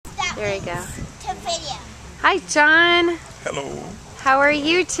There you go. To video. Hi, John. Hello. How are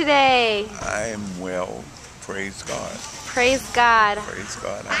you today? I am well. Praise God. Praise God. Praise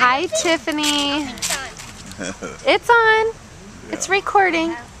God. Hi, Tiffany. It's on. Yeah. It's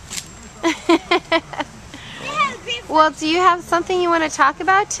recording. Well, do you have something you want to talk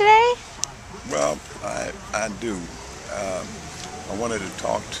about today? Well, I do. I wanted to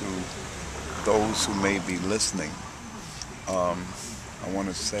talk to those who may be listening. I want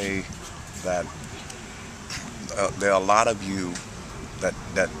to say that there are a lot of you that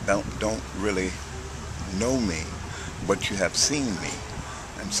don't really know me, but you have seen me.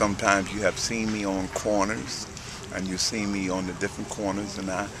 And sometimes you have seen me on corners, and you see me on the different corners,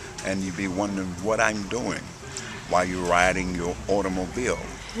 and you be wondering what I'm doing while you're riding your automobile.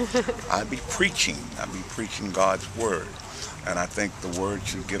 I be preaching God's word, and I think the word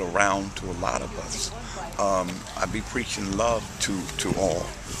should get around to a lot of us. I be preaching love to all,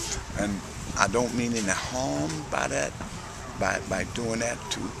 and I don't mean any harm by that, by doing that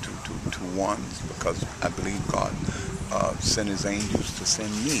to one, because I believe God sent his angels to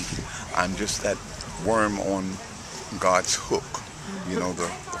send me. I'm just that worm on God's hook, you know, the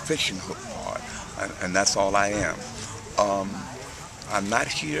fishing hook part, and that's all I am. I'm not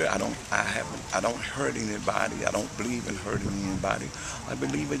here. I don't hurt anybody. I don't believe in hurting anybody. I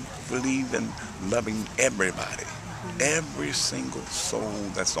believe in loving everybody, every single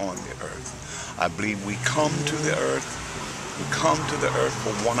soul that's on the earth. I believe we come to the earth. We come to the earth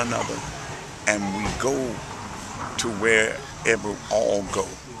for one another, and we go to wherever all go.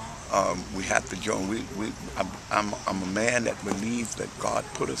 We have to join. I'm a man that believes that God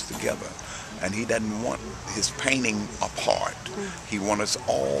put us together, and he doesn't want his painting apart. He wants us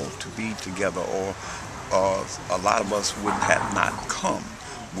all to be together, or a lot of us would have not come.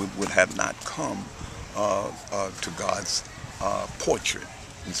 Would have not come to God's portrait,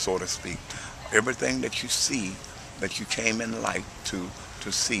 so to speak. Everything that you see, that you came in life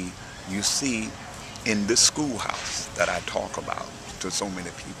to see, you see in this schoolhouse that I talk about to so many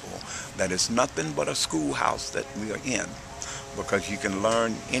people. That is nothing but a schoolhouse that we are in, because you can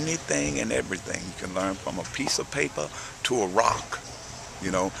learn anything and everything. You can learn from a piece of paper to a rock,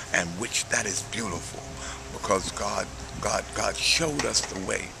 you know, and which that is beautiful, because God showed us the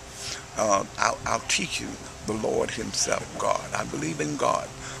way. I'll teach you the Lord himself, God. I believe in God.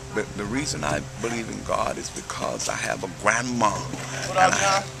 But the reason I believe in God is because I have a grandma,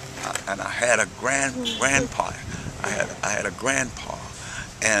 and I had a grandpa. I had a grandpa,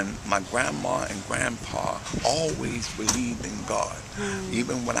 and my grandma and grandpa always believed in God,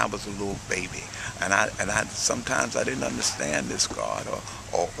 even when I was a little baby. And I sometimes I didn't understand this God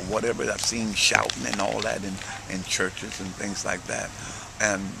or whatever I've seen shouting and all that in churches and things like that.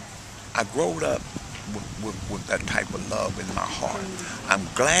 And I growed up with that type of love in my heart. I'm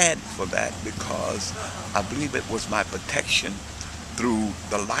glad for that, because I believe it was my protection through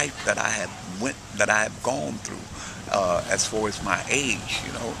the life that I have gone through, as far as my age,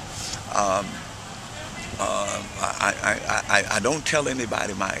 you know. I don't tell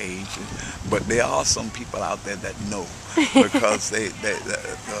anybody my age, but there are some people out there that know, because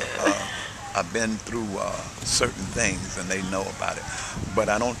I've been through certain things and they know about it. But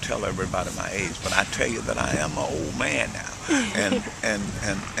I don't tell everybody my age. But I tell you that I am an old man now,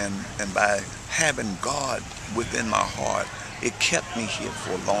 and by having God within my heart, it kept me here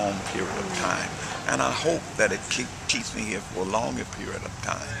for a long period of time. And I hope that it keeps me here for a longer period of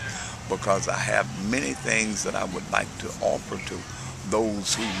time, because I have many things that I would like to offer to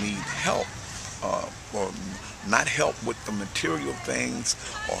those who need help, or not help with the material things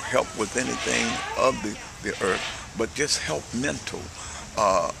or help with anything of the earth, but just help mental,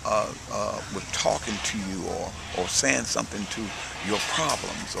 with talking to you or saying something to your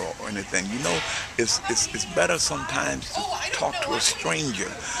problems or anything. You know, it's better sometimes to talk to a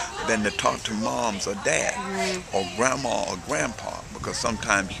stranger than to talk to moms or dad or grandma or grandpa, because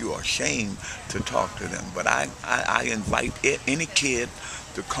sometimes you are ashamed to talk to them. But I invite any kid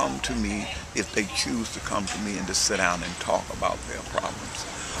to come to me if they choose to come to me and to sit down and talk about their problems.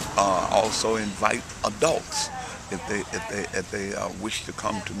 Also invite adults if they wish to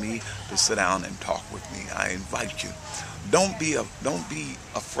come to me to sit down and talk with me. I invite you. Don't be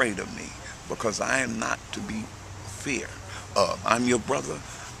afraid of me, because I am not to be feared. I'm your brother.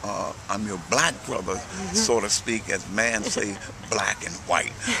 I'm your black brother, so to speak, as man say, black and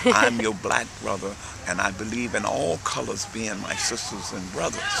white. I'm your black brother, and I believe in all colors being my sisters and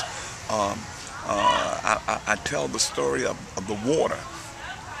brothers. I tell the story of the water.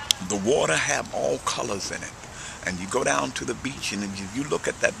 The water have all colors in it. And you go down to the beach and you look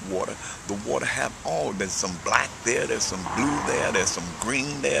at that water, the water have all, there's some black there, there's some blue there, there's some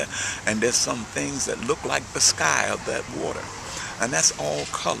green there, and there's some things that look like the sky of that water. And that's all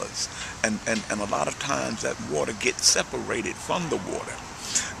colors. And a lot of times that water gets separated from the water.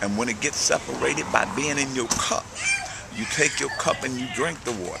 And when it gets separated by being in your cup, you take your cup and you drink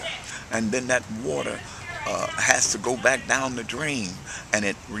the water. And then that water has to go back down the drain and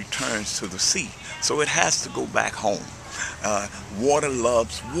it returns to the sea. So it has to go back home. Water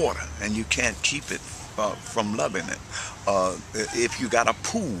loves water, and you can't keep it from loving it. If you got a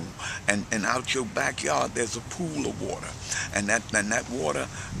pool and out your backyard there's a pool of water, and that water,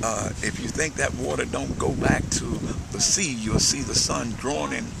 if you think that water don't go back to the sea, you'll see the sun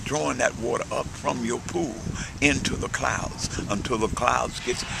drawing that water up from your pool into the clouds until the clouds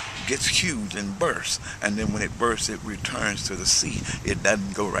gets huge and bursts, and then when it bursts it returns to the sea. It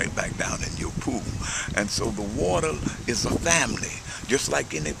doesn't go right back down in your pool. And so the water is a family, just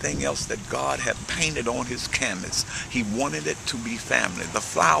like anything else that God had painted on his canvas. He wanted it to be family. The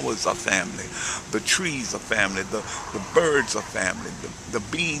flowers are family, the trees are family, the birds are family, the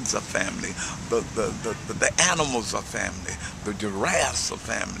bees are family, the animals are family, the giraffes are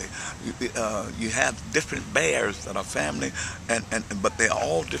family. You have different bears that are family, but they're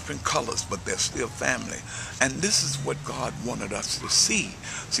all different colors, but they're still family. And this is what God wanted us to see.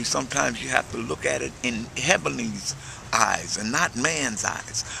 See, sometimes you have to look at it in heavenly's eyes and not man's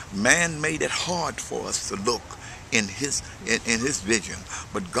eyes. Man made it hard for us to look in his vision,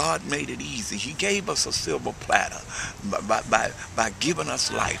 but God made it easy. He gave us a silver platter by giving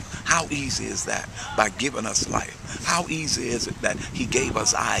us life. How easy is that? By giving us life. How easy is it that he gave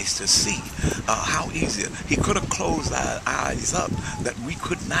us eyes to see? How easy? He could have closed our eyes up that we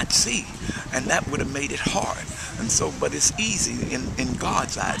could not see, and that would have made it hard. And so, but it's easy in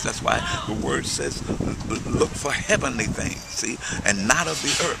God's eyes. That's why the word says, look for heavenly things, see, and not of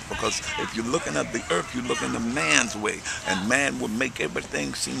the earth. Because if you're looking at the earth, you're looking at man's way, and man will make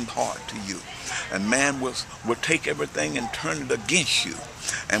everything seem hard to you. And man will take everything and turn it against you.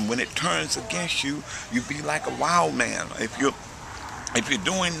 And when it turns against you, you be like a wild man. If you're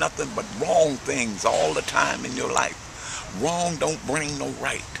doing nothing but wrong things all the time in your life, wrong don't bring no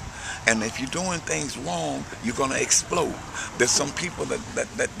right. And if you're doing things wrong, you're gonna explode. There's some people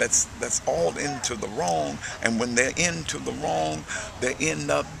that's all into the wrong, and when they're into the wrong, they end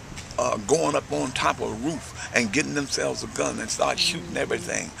up going up on top of a roof and getting themselves a gun and start shooting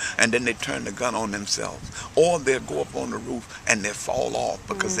everything, and then they turn the gun on themselves. Or they'll go up on the roof and they'll fall off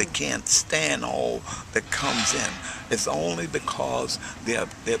because they can't stand all that comes in. It's only because they're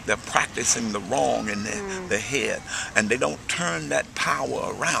practicing the wrong in their head, and they don't turn that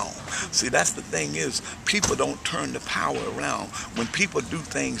power around. See, that's the thing is, people don't turn the power around. When people do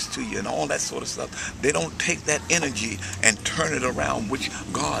things to you and all that sort of stuff, they don't take that energy and turn it around, which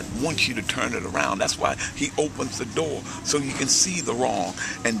God wants you to turn it around. That's why he opens the door so you can see the wrong,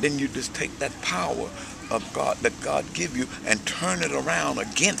 and then you just take that power of God that God give you and turn it around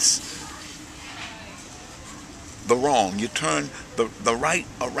against the wrong. You turn the right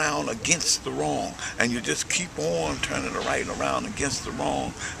around against the wrong, and you just keep on turning the right around against the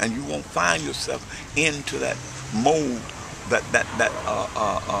wrong, and you won't find yourself into that mold, that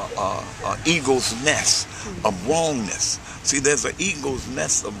eagle's nest of wrongness. See, there's an eagle's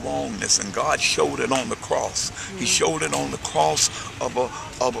nest of wrongness, and God showed it on the cross. He showed it on the cross of a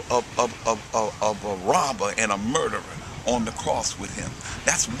robber and a murderer on the cross with him.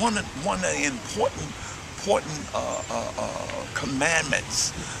 That's one of the important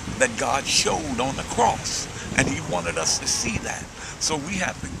commandments that God showed on the cross, and he wanted us to see that. So we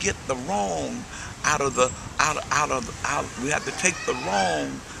have to get the wrong we have to take the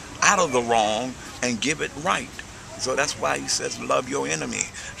wrong out of the wrong and give it right. So that's why he says love your enemy.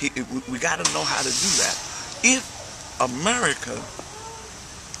 We got to know how to do that. If America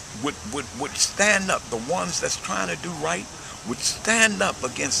would stand up, the ones that's trying to do right would stand up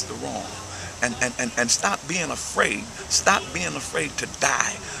against the wrong, and stop being afraid. Stop being afraid to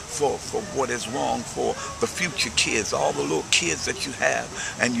die for what is wrong, for the future kids, all the little kids that you have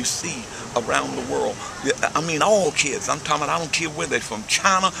and you see around the world. I mean, all kids. I'm talking about, I don't care where they're from,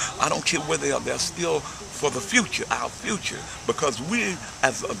 China, I don't care where they are, they're still for the future, our future, because we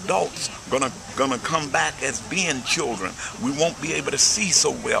as adults gonna come back as being children. We won't be able to see so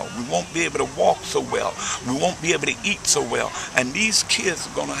well. We won't be able to walk so well. We won't be able to eat so well. And these kids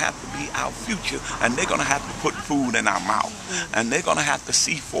are gonna have to be our future, and they're gonna have to put food in our mouth, and they're gonna have to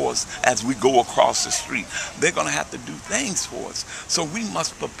see for us as we go across the street. They're gonna have to do things for us. So we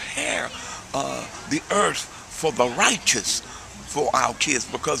must prepare the earth for the righteous, for our kids,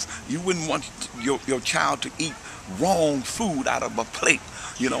 because you wouldn't want your child to eat wrong food out of a plate,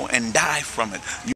 and die from it.